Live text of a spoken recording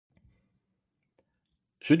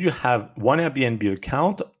should you have one Airbnb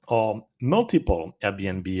account or multiple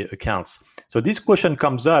Airbnb accounts? So this question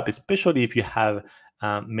comes up, especially if you have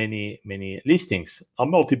many listings or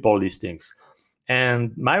multiple listings.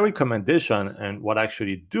 And my recommendation and what I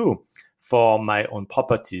actually do for my own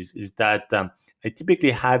properties is that I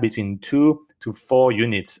typically have between 2 to 4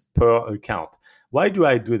 units per account. Why do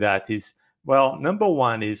I do that? Well, number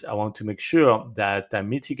one is I want to make sure that I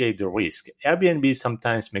mitigate the risk. Airbnb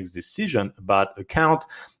sometimes makes decision about account.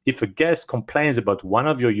 If a guest complains about one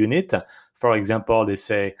of your unit, for example, they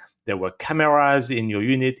say there were cameras in your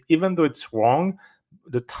unit, even though it's wrong,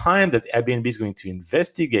 the time that Airbnb is going to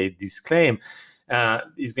investigate this claim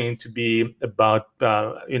is going to be about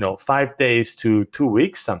 5 days to 2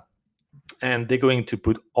 weeks, and they're going to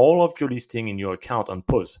put all of your listing in your account on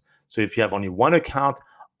pause. So if you have only one account,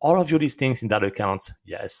 all of your listings in that account,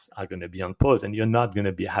 yes, are going to be on pause, and you're not going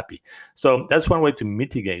to be happy. So that's one way to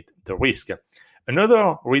mitigate the risk.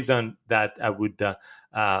 Another reason that I would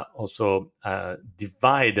also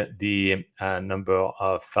divide the number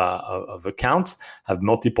of accounts, have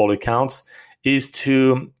multiple accounts, is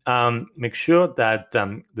to make sure that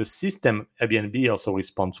the system Airbnb also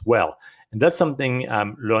responds well. And that's something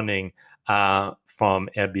I'm learning from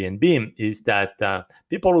Airbnb, is that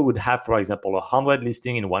people who would have, for example, 100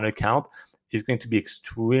 listing in one account is going to be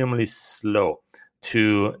extremely slow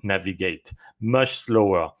to navigate, much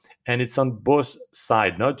slower. And it's on both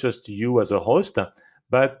sides, not just you as a host,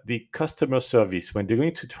 but the customer service. When they're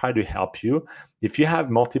going to try to help you, if you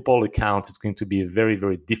have multiple accounts, it's going to be very,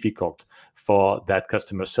 very difficult for that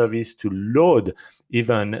customer service to load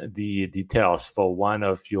even the details for one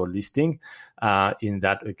of your listing in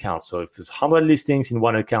that account. So if there's 100 listings in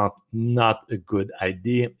one account, not a good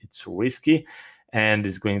idea. It's risky, and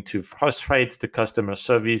it's going to frustrate the customer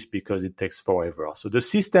service because it takes forever. So the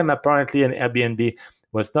system apparently in Airbnb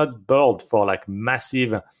was not built for like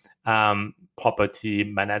massive property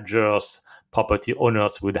managers, property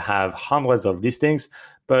owners would have hundreds of listings,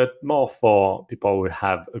 but more for people who would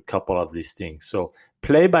have a couple of listings. So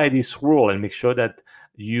play by this rule and make sure that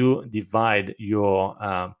you divide your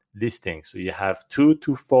listings. So you have 2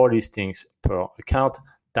 to 4 listings per account.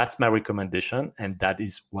 That's my recommendation, and that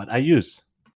is what I use.